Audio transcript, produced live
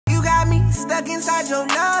Stuck inside your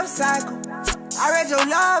love cycle. I read your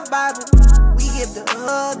love Bible. We give the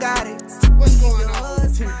hood guidance. What's going on,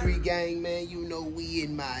 2-3 gang, man? You know we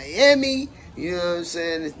in Miami. You know what I'm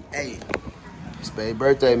saying? Hey, it's Bday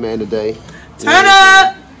birthday, man, today. Turn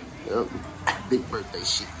up! Yep. Big birthday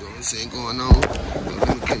shit, you know what I'm saying, going on.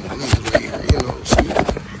 Right here, you know, so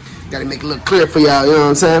gotta make it look clear for y'all, you know what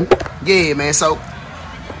I'm saying? Yeah, man, so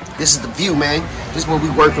this is the view, man. This is what we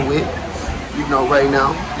working with, you know, right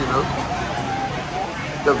now, you know.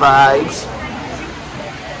 The vibes.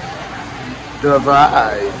 The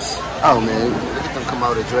vibes. Oh, man, look at them come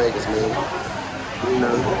out of dragons, man. You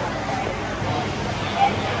know.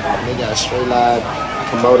 They got straight live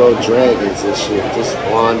Komodo dragons and shit, just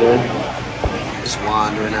wandering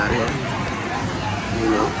out here, you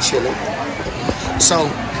know, chilling. So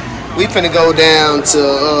we finna go down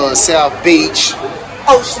to South Beach,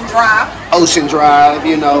 Ocean Drive,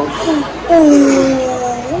 you know.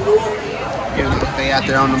 You know, they out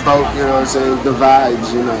there on the boat, you know what I'm saying, the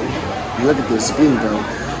vibes, you know. Look at this view, though.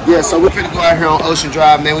 Yeah, so we're finna go out here on Ocean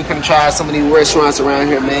Drive, man. We finna try some of these restaurants around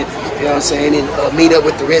here, man. You know what I'm saying? And meet up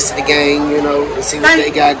with the rest of the gang, you know, and see what they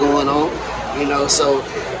got going on. You know, so,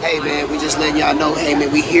 hey, man, we just letting y'all know, hey,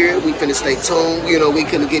 man, we here. We finna stay tuned. You know, we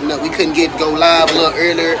couldn't go live a little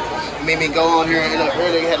earlier. Made me go on here a little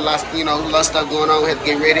earlier. Had a lot, you know, a lot of stuff going on. We had to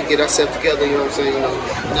get ready, get ourselves together, you know what I'm saying? You know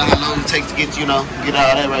how long it takes to get, you know, get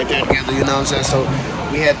all that right there together, you know what I'm saying? So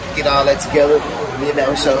we had to get all that together. You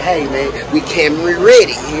know, so hey, man, we camera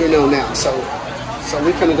ready, you know, now. So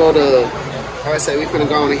we finna go to, like I say, we finna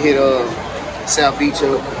go on and hit South Beach.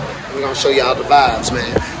 We're gonna show y'all the vibes,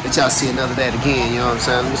 man. Let y'all see another that again, you know what I'm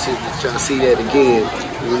saying? Let me see, let y'all see that again,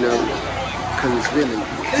 you know, because it's really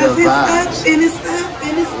the vibes. It's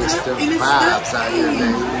the vibes out here,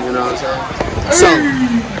 man, you know what I'm saying? So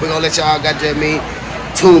we're gonna let y'all, goddamn me,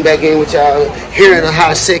 tune back in with y'all here in a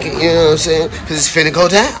hot second, you know what I'm saying? Because it's finna go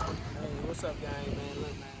down. What's up, gang, man?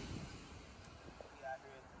 Look, man. We out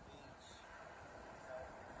here at the beach.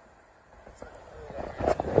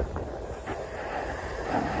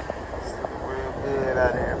 It's looking real good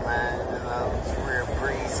out here, man. You know, it's real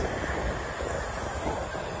breezy.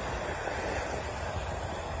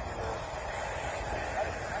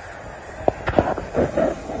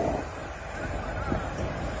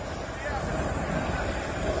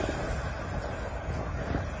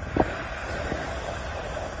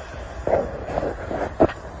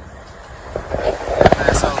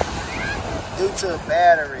 Due to a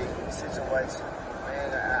battery situation,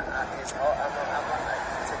 man,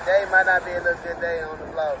 today might not be a little good day on the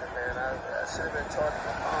vlog, man. I should have been charging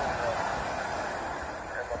my phone, though.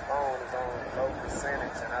 And my phone is on low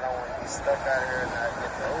percentage, and I don't want to be stuck out here and not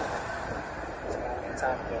get the Uber. So when we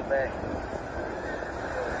time to go back,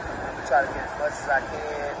 I'm trying to get as much as I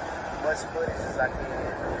can, much footage as I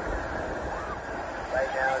can.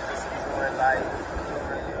 Right now, just enjoying life, you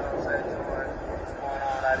know what I'm saying, enjoying what's going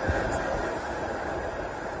on out here.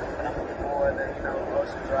 You know,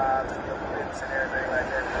 Ocean Drive, some little clips and everything like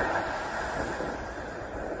that.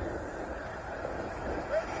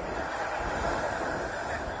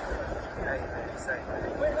 Hey, man, say, man.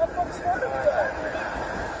 I'll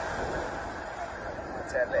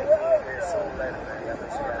tap back in here soon later, man. Y'all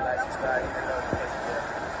make sure y'all like, subscribe, hit the notification bell.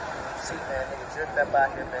 See, man, nigga dripped up out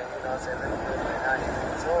here, man. You know what I'm saying? Looking good, man. Out here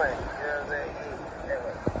enjoying. You know what I'm saying? Yeah, that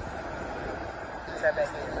way. Tap back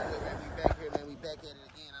in, man. We back here, man. We back at it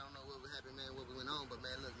again. I don't know what happened, man, what went on, but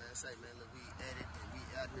man, look, man, say, man, look, we at it and we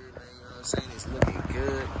out here, man, you know what I'm saying? It's looking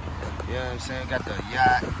good. You know what I'm saying? Got the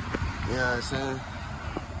yacht, you know what I'm saying?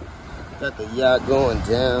 Got the yacht going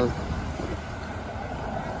down.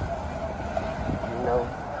 You know,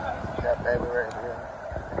 that baby right here.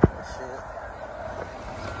 Shit.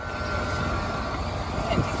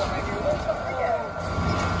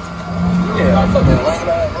 Yeah, I'm fucking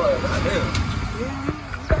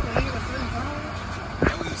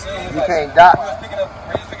you can't dock. He was picking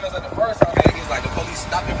us at the first time. It was like the police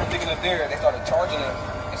stopped him from picking up there. They started charging him.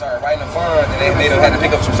 They started writing a fine, and they made him have to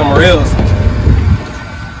pick up from somewhere else.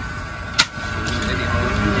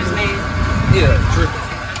 Yeah, tripping.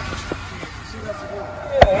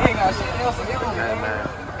 Yeah, he ain't got shit else to do. Okay, man.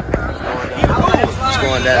 It's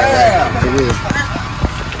going down right for real.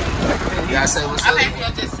 Y'all say what's up?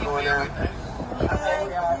 It's going down.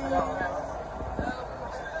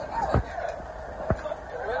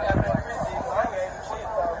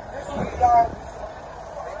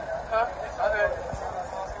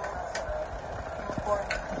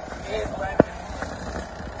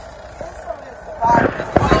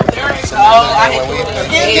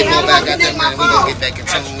 We're gonna get back in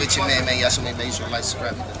tune with you, man. Y'all should make sure to like,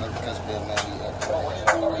 subscribe, hit the notification bell, man.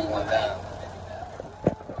 We going down.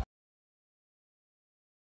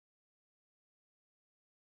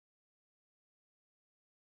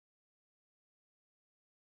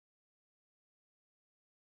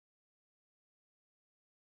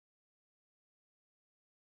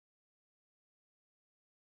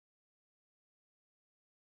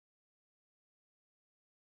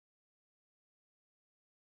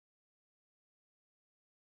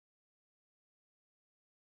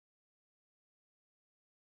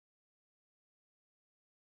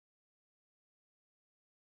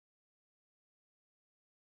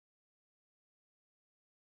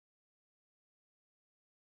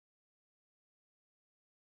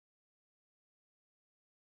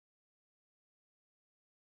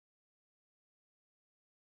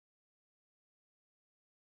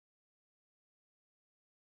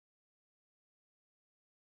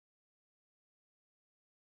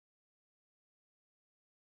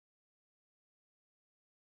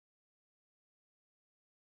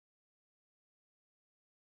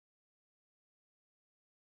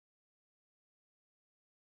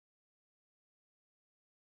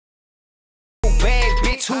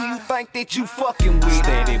 who you think that you fucking with.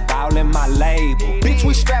 Steady ballin' my label. Bitch,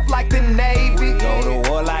 we strapped like the Navy. Go to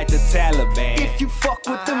war like the Taliban. If you fuck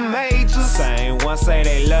with the majors, same ones say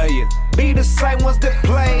they love you, be the same ones that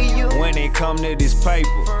play you. When it come to this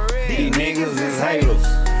paper, these niggas is haters.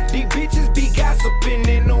 These bitches be gossiping,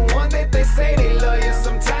 and the ones that they say they love you,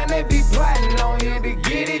 sometimes they be plotting on you to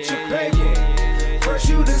get at your paper. First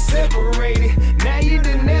you done separated, now you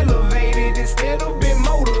done elevated instead of been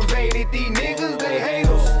motivated. These niggas they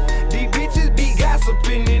haters. These bitches be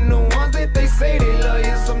gossiping, and the ones that they say they love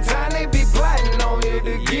you, sometimes they be plotting on you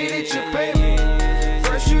to get at your paper.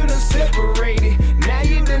 First you done separated, now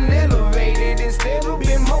you done elevated instead of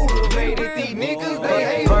been motivated. These niggas they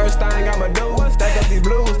haters. First thing I'ma do, stack up these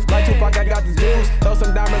blues. Like Tupac, I got these jewels. Throw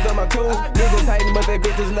some diamonds on my tools. Niggas hating, but they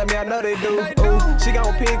bitches let me, I know they do. Ooh, she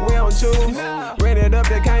gon' pick, we don't choose. Ran it up,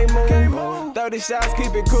 they can't move. 30 shots,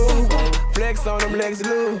 keep it cool. Flex on them legs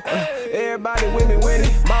loose. Everybody with me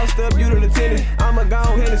winning. Bossed up, you the lieutenant. I'ma go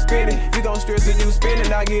ahead and spin it. You gon' stress and you spin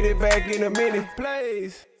it. I'll get it back in a minute.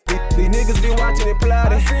 Please. These niggas be watching and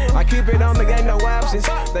plotting. I keep it on me, ain't no options.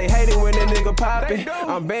 They hate it when that nigga poppin'.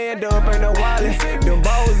 I'm banned up, ain't no wallet. Them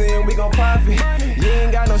balls in, we gon' profit. You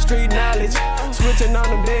ain't got no street knowledge. Switching on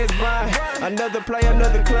them days blind. Another play,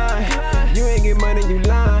 another client. You ain't get money, you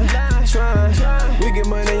lying. Trying, we get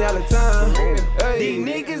money all the time. Hey. These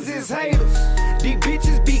niggas is haters. These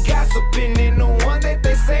bitches be gossiping, and the ones that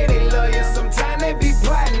they say they love you, sometimes they be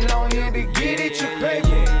plotting on you to get at your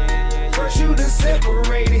paper. First you done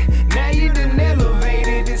separated, now you done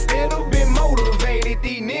elevated instead of been motivated.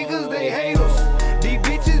 These niggas they haters. These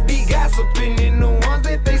bitches be gossiping, and the ones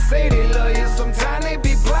that they say they love you, sometimes they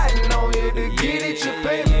be plotting on you to get at your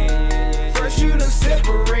paper. First you done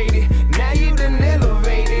separated, now you done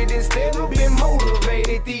elevated instead of been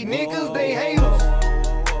motivated. These niggas they haters.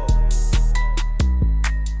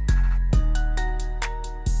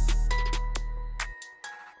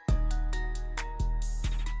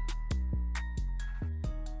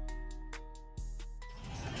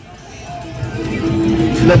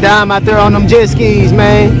 Look down out there on them jet skis,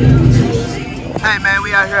 man. Hey, man,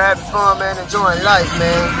 we out here having fun, man, enjoying life,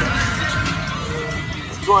 man.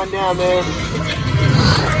 It's going down, man.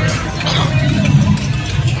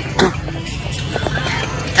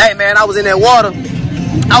 Hey, man, I was in that water.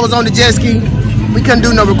 I was on the jet ski. We couldn't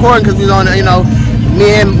do no recording because we was on the, you know,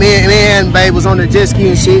 me and babe was on the jet ski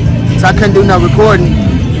and shit, so I couldn't do no recording.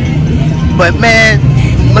 But, man,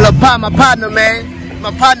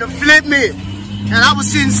 my partner flipped me. And I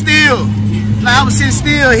was sitting still. Like I was sitting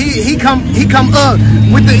still. He come up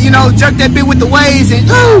with the, you know, jerk that bit with the waves and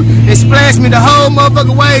splashed me the whole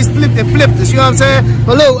motherfucking waves, flipped us, you know what I'm saying?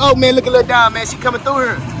 But look, oh man, look at little down, man. She coming through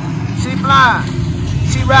here. She flying.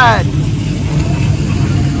 She riding.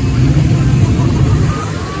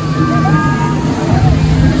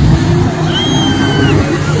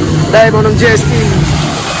 Babe on them jet skis.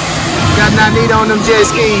 Got Nanita on them jet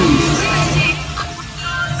skis.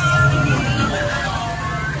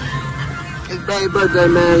 Bday birthday,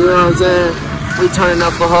 man, you know what I'm saying? We turning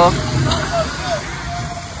up for her.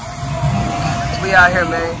 We out here,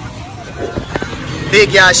 man.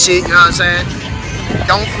 Big y'all shit, you know what I'm saying?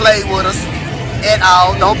 Don't play with us at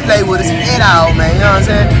all. Don't play with us at all, man, you know what I'm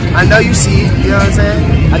saying? I know you see it, you know what I'm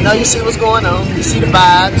saying? I know you see what's going on. You see the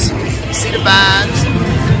vibes. You see the vibes.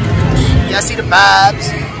 Y'all see the vibes.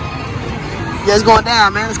 Yeah, it's going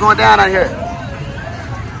down, man. It's going down out here.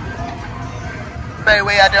 Bday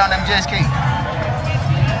way out there on them jet skis.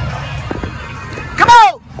 Come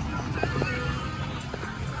on!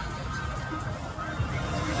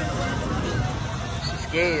 She's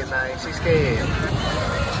scared, man. She's scared.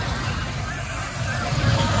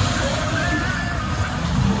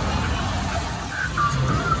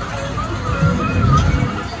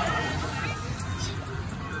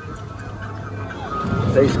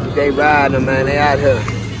 They riding, man. They out here.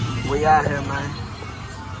 We out here, man.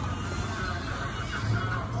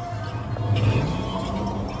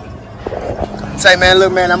 Say, man,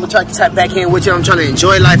 look, man, I'm gonna try to tap back in with you. I'm trying to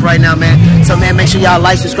enjoy life right now, man. So, man, make sure y'all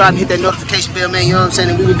like, subscribe, hit that notification bell, man. You know what I'm saying?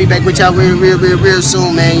 And we will be back with y'all real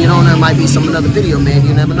soon, man. You know, there might be another video, man.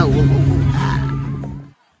 You never know.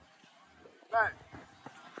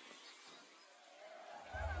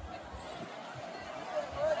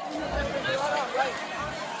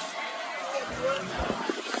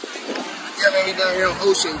 Yeah, man, we down here on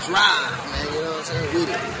Ocean Drive, man. You know what I'm saying? With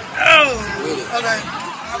it. With it. Okay.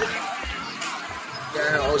 Down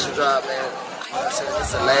here on Ocean Drive, man. You know what I'm saying?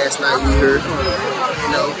 It's the last night we here, you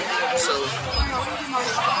know, so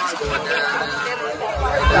it's going down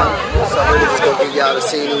right now. So I'm really just gonna give y'all the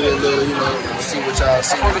scenery a little, you know, see what y'all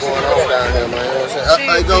see what's going on down here, man. You know what I'm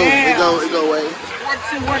saying? It go away.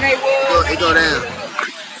 where they was. It go down.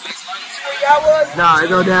 Where y'all was? Nah, it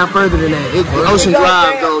go down further than that. Ocean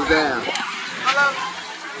Drive goes down.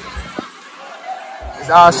 It's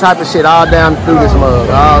all type of shit all down through this mug.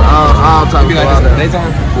 All type of like this in the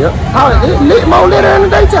daytime? Yep. It's lit, more litter in the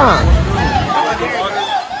daytime.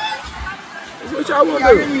 That's what y'all want to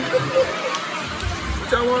do.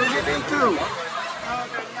 What y'all want to get into?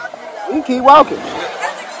 We can keep walking.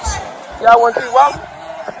 Y'all want to keep walking?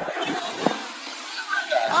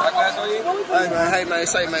 Hey man,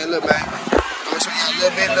 say man, look man. I'm gonna show you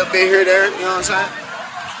a little bit here, there. You know what I'm saying?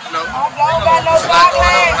 You know, there's a lot going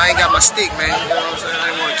on. I ain't got my stick, man. You know what I'm saying? I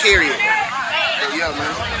didn't want to carry it. Yeah,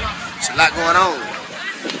 man. There's a lot going on.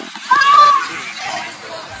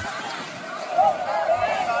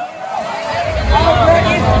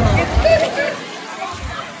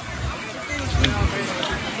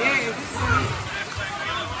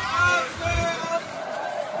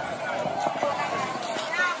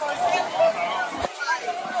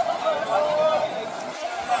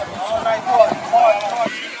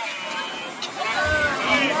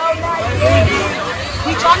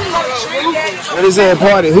 What is that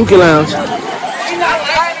party? Hookah Lounge.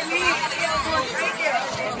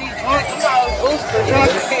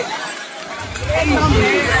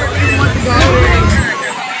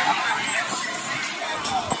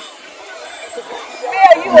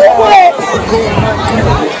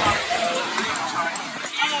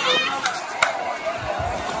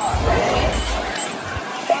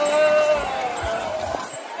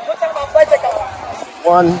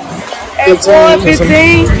 At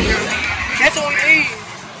 1:15. That's what we need.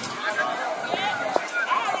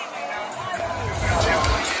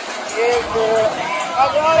 Yeah, girl.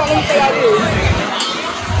 Hold on, let me say how it is.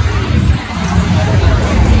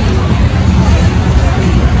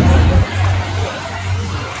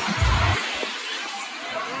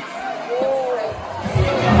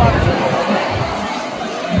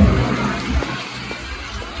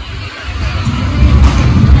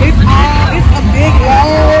 It's a big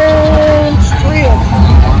long strip.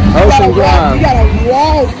 Ocean Drive. You gotta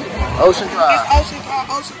walk. Ocean Drive. It's Ocean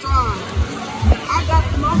Drive. I got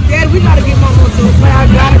my dad. We gotta get my mom to the play. I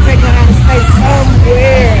gotta take her out of state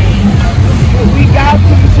somewhere. We got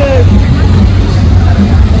to because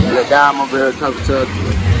The guy I'm over here talking to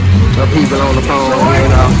the people on the phone, you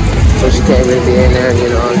know, so she can't really be in there, you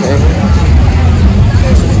know what I'm saying?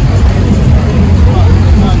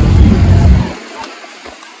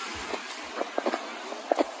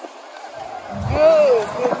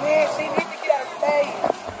 good, man. She needs to get out of state.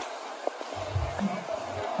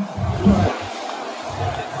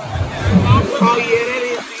 Oh yeah, that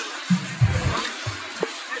is.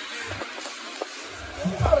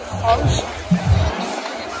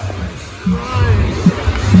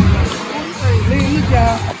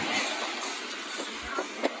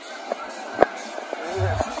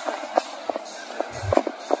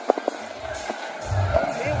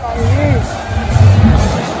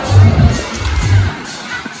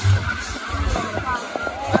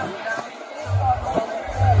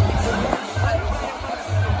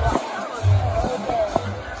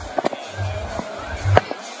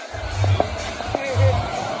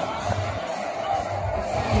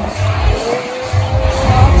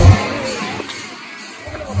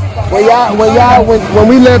 Look, y'all. When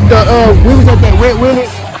we left we was at that Red Willis.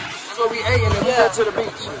 That's where we ate and then we went to the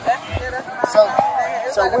beach. So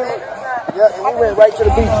we went right to the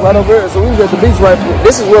beach right over here. So we was at the beach right.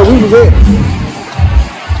 This is where we was at. You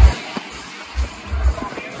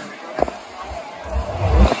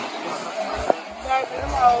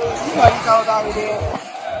know you told out there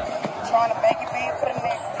trying to make it big for the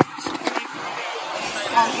next.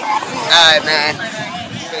 Alright, man.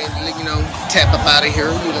 You know, tap up out of here.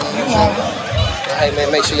 You know what I'm saying? Hey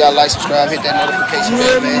man, make sure y'all like, subscribe, hit that notification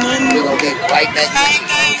bell, man. We're gonna be right back.